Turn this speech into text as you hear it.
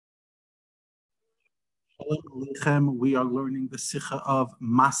Shalom Aleichem. We are learning the Sikha of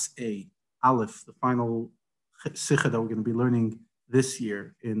Mas'eh, Aleph, the final Sikha that we're going to be learning this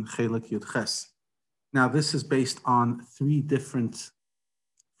year in Chelik Yud Ches. Now, this is based on 3 different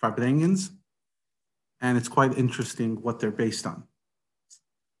Farbrengens, and it's quite interesting what they're based on.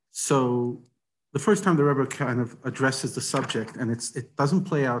 So, the first time the Rebbe kind of addresses the subject, and it doesn't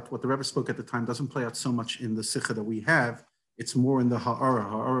play out, what the Rebbe spoke at the time doesn't play out so much in the Sikha that we have, it's more in the Ha'ara.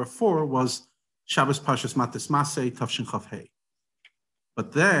 Ha'ara 4 was Shabbos Pashas Matis Maseh Tafshin Chav Hey.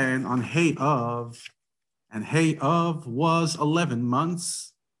 But then on Hey Av, and Hey Av was 11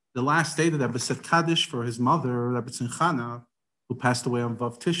 months. The last day that Rebbe said Kaddish for his mother, Rebbe Tzimchana, who passed away on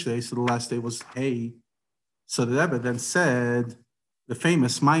Vav Tishrei, so the last day was Hey. So the Rebbe then said the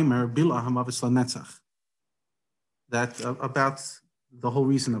famous Maimer Bila Hamavis LaNetzach, that about the whole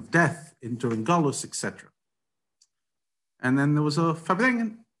reason of death during Galus, etc. And then there was a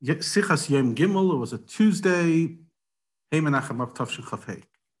Farbrengen. Sichas Yom Gimel, it was a Tuesday, Hey Menachem Av Tavshin Chav Hey.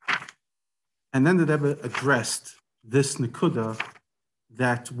 And then the Rebbe addressed this Nekuda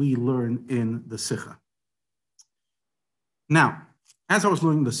that we learn in the Sikha. Now, as I was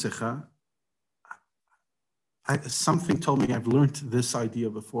learning the Sikha, something told me I've learned this idea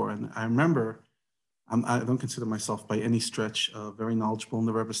before, and I remember, I don't consider myself by any stretch very knowledgeable in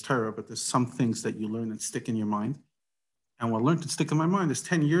the Rebbe's Torah, but there's some things that you learn and stick in your mind. And what I learned to stick in my mind is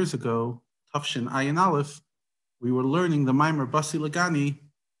 10 years ago, Tafshin Ayin Aleph, we were learning the Maimer Basi Lagani,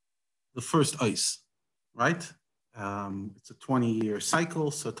 the first ice, right? It's a 20-year cycle,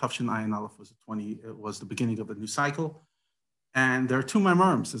 so Tafshin Ayin Aleph was the beginning of a new cycle. And there are 2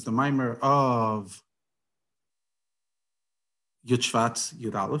 Maimerim. There's the Maimer of Yud Shvat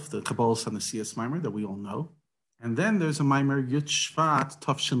Yud Aleph, the Kabbalah Sanasiyas Maimer that we all know. And then there's a Maimer Yud Shvat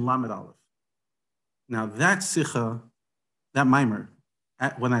Tafshin Lamed Aleph. Now that Sikha, that Maimer,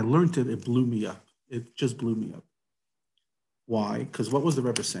 when I learned it, it blew me up. It just blew me up. Why? Because what was the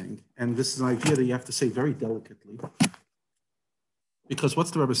Rebbe saying? And this is an idea that you have to say very delicately. Because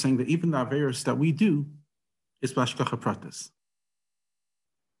what's the Rebbe saying? That even the Averos that we do is Bashkacha Pratis.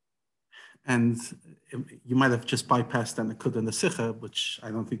 And you might have just bypassed that Nekuda in the Sikha, which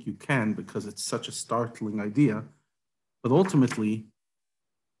I don't think you can because it's such a startling idea. But ultimately,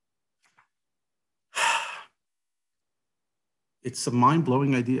 it's a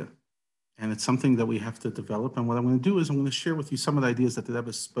mind-blowing idea, and it's something that we have to develop. And what I'm going to do is I'm going to share with you some of the ideas that the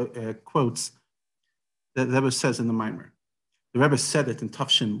Rebbe quotes, that the Rebbe says in the Maimer. The Rebbe said it in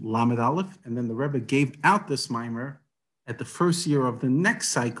Tafshin Lamed Aleph, and then the Rebbe gave out this Maimer at the first year of the next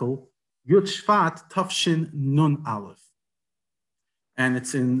cycle, Yud Shvat Tafshin Nun Aleph. And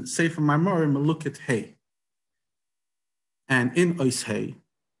it's in Sefer Maimer in Meluket Hey. And in Ois Hey,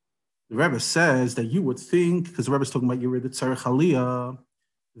 the Rebbe says that you would think, because the Rebbe is talking about Yerid Tzarech Aliyah,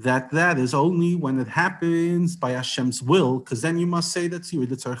 that is only when it happens by Hashem's will, because then you must say that's Yerid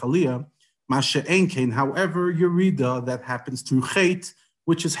Tzarech Aliyah. Mashe Enkein, however, Yerida that happens through Chet,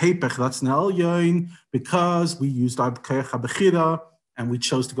 which is Hepech, that's Ne'al Yoin, because we used our B'Kayach HaBechira and we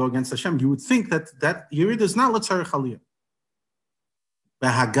chose to go against Hashem. You would think that Yerida is not L'Tzarech Aliyah.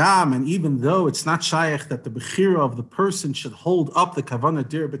 Behagam, and even though it's not shaykh that the bechira of the person should hold up the kavanah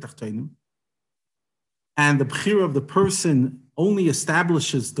dir b'tachteinim, and the bechira of the person only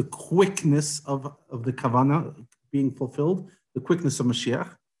establishes the quickness of the kavanah being fulfilled, the quickness of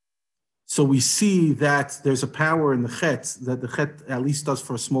Mashiach. So we see that there's a power in the chet that the chet at least does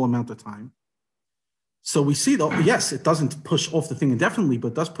for a small amount of time. So we see that, yes, it doesn't push off the thing indefinitely, but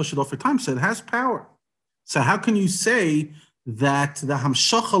it does push it off for time, so it has power. So how can you say that the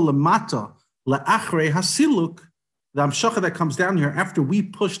hamshacha lemata le'achrei hasiluk, the hamshacha that comes down here after we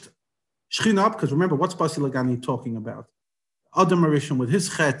pushed Shechina up, because remember, what's Basi Lagani talking about? Adam Arishon with his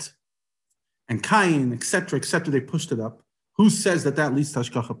chet and Cain, etc., they pushed it up. Who says that leads to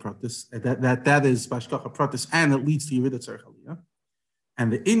Hashgacha Pratis, that is Hashgacha Pratis, and it leads to Yerid Tzarech Aliyah?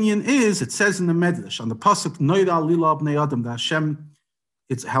 And the Inyan is, it says in the Medrash, on the Pasuk, Noida Lila Bnei Adam, the Hashem,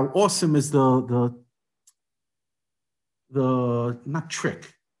 it's how awesome is the not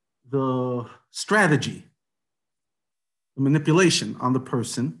trick, the strategy, the manipulation on the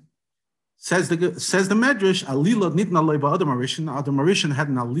person. Says the Medrash, Alila nitna leiba Adam Arishan. Adam Arishan had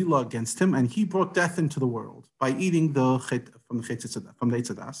an Alila against him, and he brought death into the world by eating from the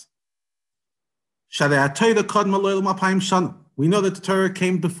Eitzadas. We know that the Torah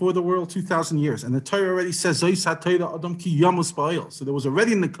came before the world 2,000 years, and the Torah already says, so there was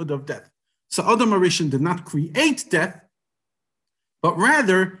already an Nekuda of death. So Adam Arishan did not create death, but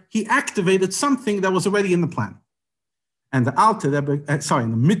rather he activated something that was already in the plan. And the Alter Rebbe, in the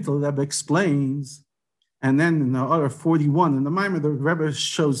Mittel Rebbe explains And then in the other 41, in the Maimer, the Rebbe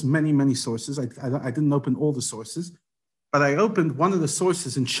shows many, many sources. I didn't open all the sources, but I opened one of the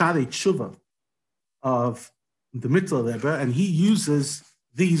sources in Sharei Tshuva of the Mittler Rebbe, and he uses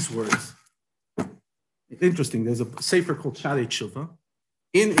these words. Interesting, there's a sefer called Sharei Tshuva.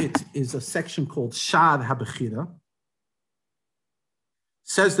 In it is a section called Shad HaBechira.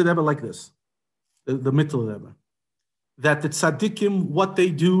 Says the Rebbe like this, the Mittler Rebbe, that the tzaddikim, what they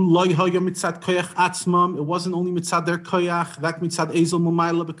do, lo yahya mitzad koyach atzmam, it wasn't only mitzad their koyach, that mitzad ezel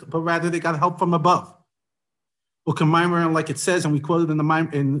mumayla, but rather they got help from above. Ukamaimer, like it says, and we quoted in the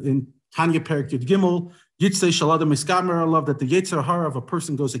in Tanya Perik Yud Gimel, Yitzei Shaladam Iskamer, love that the Yetzer Hara of a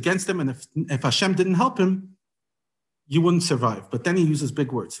person goes against him, and if Hashem didn't help him, you wouldn't survive. But then he uses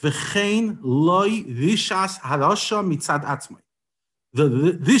big words. V'chein loy rishas harasha mitzad atzmai.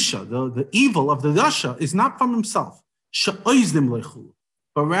 The evil of the Rasha is not from himself, but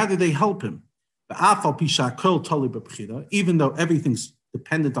rather they help him. Even though everything's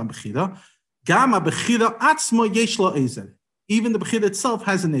dependent on Bechira, even the Bechira itself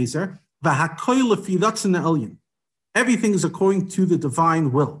has an Ezer. Everything is according to the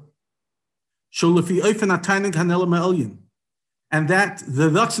divine will. And that the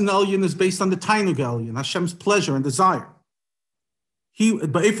Ratzon Elyon is based on the Tainug Elyon, Hashem's pleasure and desire.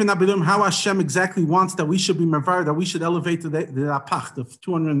 How Hashem exactly wants that we should be mavar, that we should elevate the apach, the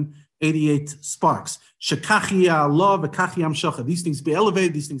 288 sparks. These things be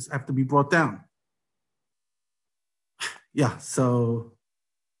elevated, these things have to be brought down. Yeah, so,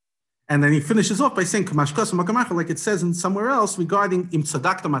 and then he finishes off by saying, like it says in somewhere else regarding im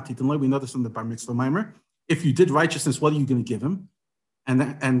tzadakta matitin, we know this from the Bar Mitzvah Maimer, if you did righteousness, what are you going to give him?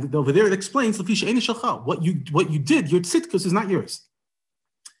 And over there it explains, what you did, your tzidkus is not yours.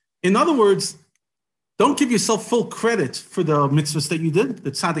 In other words, don't give yourself full credit for the mitzvahs that you did, the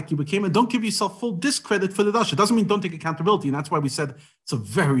tzaddik you became, and don't give yourself full discredit for the dasha. It doesn't mean don't take accountability, and that's why we said it's a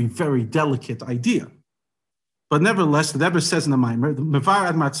very, very delicate idea. But nevertheless, the Rebbe says in the Maimer, the Mevar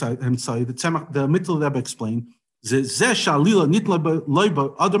Ad Matzai, the Mittler Rebbe explained,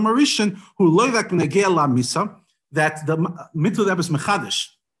 that the Mittler Rebbe is mechadish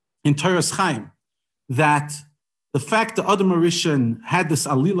in Torah's Chaim, that the fact that Adam Arishan had this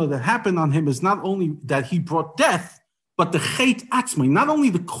alila that happened on him is not only that he brought death, but the chet atzmai, not only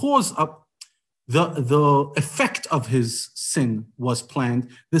the cause of the effect of his sin was planned,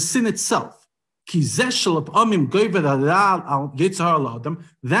 the sin itself. That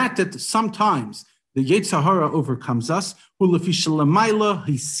sometimes the Yetzer Hara overcomes us, but it's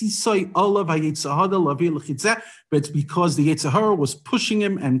because the Yetzer Hara was pushing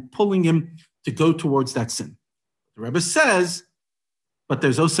him and pulling him to go towards that sin. The Rebbe says, but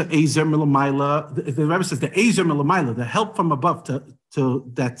there's also Ezer Milamayla. The Rebbe says the Ezer Milamayla, the help from above to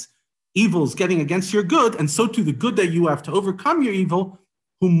that evil is getting against your good, and so too the good that you have to overcome your evil,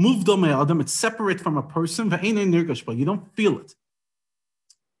 who moved on Adam, it's separate from a person, but you don't feel it.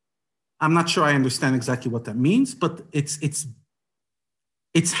 I'm not sure I understand exactly what that means, but it's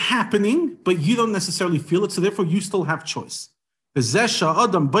happening, but you don't necessarily feel it, so therefore you still have choice. The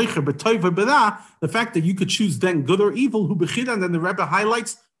fact that you could choose then good or evil, and then the Rebbe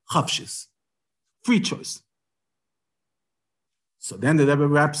highlights chavshis, free choice. So then the Rebbe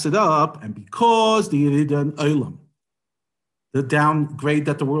wraps it up, and because the Yeridan Olam, the downgrade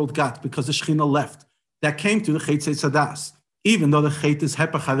that the world got because the Shechina left, that came to the Chet Sadas, even though the Chet is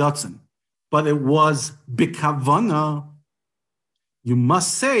Hepech HaRatzon, but it was Bikavana. You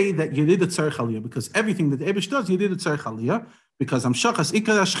must say that you did a tzarech aliyah, because everything that the Eibush does, you did a tzarech aliyah, because Amshachas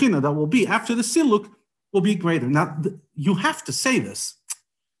Ikar Shechina that will be after the Siluk will be greater. Now, you have to say this.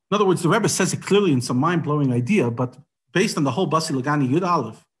 In other words, the Rebbe says it clearly in some mind-blowing idea, but based on the whole Basi Lagani Yud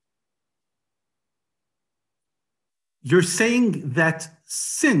Aleph, you're saying that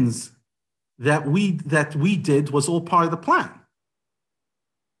sins that we did was all part of the plan,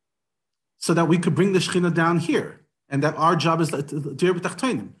 so that we could bring the Shechina down here, and that our job is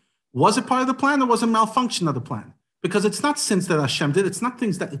to was it part of the plan or was it malfunction of the plan? Because it's not sins that Hashem did, it's not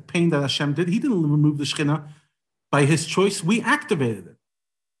things that pain that Hashem did. He didn't remove the Shechina by his choice, we activated it.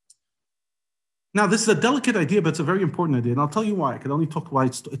 Now, this is a delicate idea, but it's a very important idea, and I'll tell you why. I can only talk why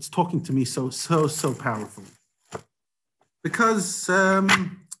it's talking to me so powerfully. Because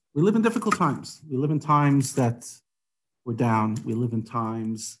we live in difficult times. We live in times that we're down. We live in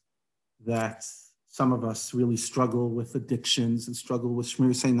times that some of us really struggle with addictions and struggle with Shmir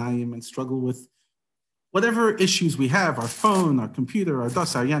Seinayim and struggle with whatever issues we have, our phone, our computer, our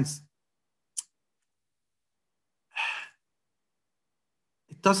das, our yens.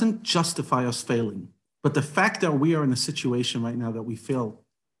 It doesn't justify us failing. But the fact that we are in a situation right now that we fail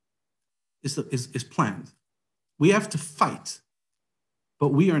is planned. We have to fight, but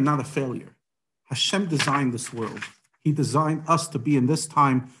we are not a failure. Hashem designed this world. He designed us to be in this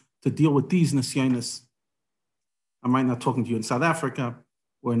time to deal with these nisyonos. I'm right now talking to you in South Africa.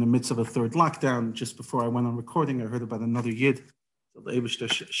 We're in the midst of a third lockdown. Just before I went on recording, I heard about another Yid, the Eibishter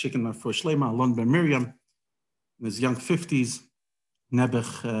Shikin Mafur Shlema, Alon Ben Miriam, in his young 50s,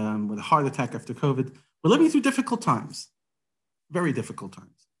 Nebuch, with a heart attack after COVID. We're living through difficult times, very difficult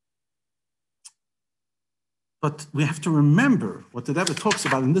times. But we have to remember what the Rebbe talks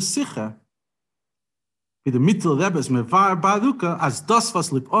about in this Sikha. The Mittel Rebbe is mevar baruka as das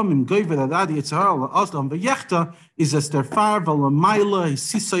was lipom im goyver adadi yitzhar la aslam v'yechta is as der far v'lamayla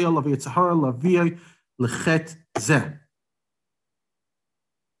hisisayel of yitzhar la v'yay lechet zeh.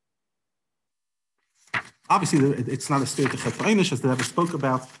 Obviously, it's not a state of chet v'einish as the Rebbe spoke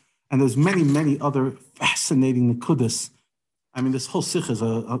about, and there's many other fascinating nekudas. I mean, this whole sikha is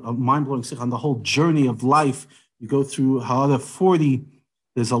a mind-blowing sikha on the whole journey of life. You go through Ha'ara 40.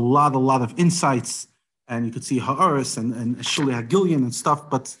 There's a lot of insights, and you could see Ha'aris and Shuli Hagilion and stuff.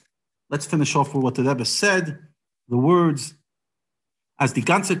 But let's finish off with what the Rebbe said. The words, as the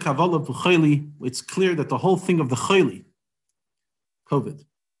ganze kavala v'chayli, it's clear that the whole thing of the chayli, COVID,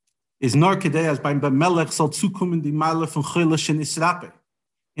 is nar kedei as beim Melech soll zukommen die Meile von chayla shen isrape.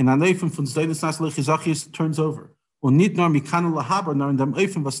 In Aneifen von Zdeines Nasle Chizachis turns over. Und nicht nur mikanu lahaber, nor in dem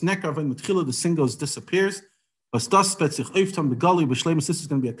Eifen was neckar when Mitchila the sin goes disappears. Was das spet sich Eiftam begali b'shleimus. This is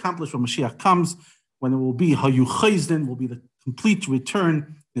going to be accomplished when Mashiach comes, when it will be hayu chayzdin, will be the complete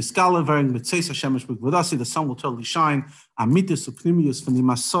return. Niskala varing mitzeis Hashemesh b'gvodasi, the sun will totally shine. Amitis upnimius from the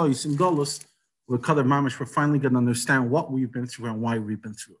masois in Golos. We're finally going to understand what we've been through and why we've been through it.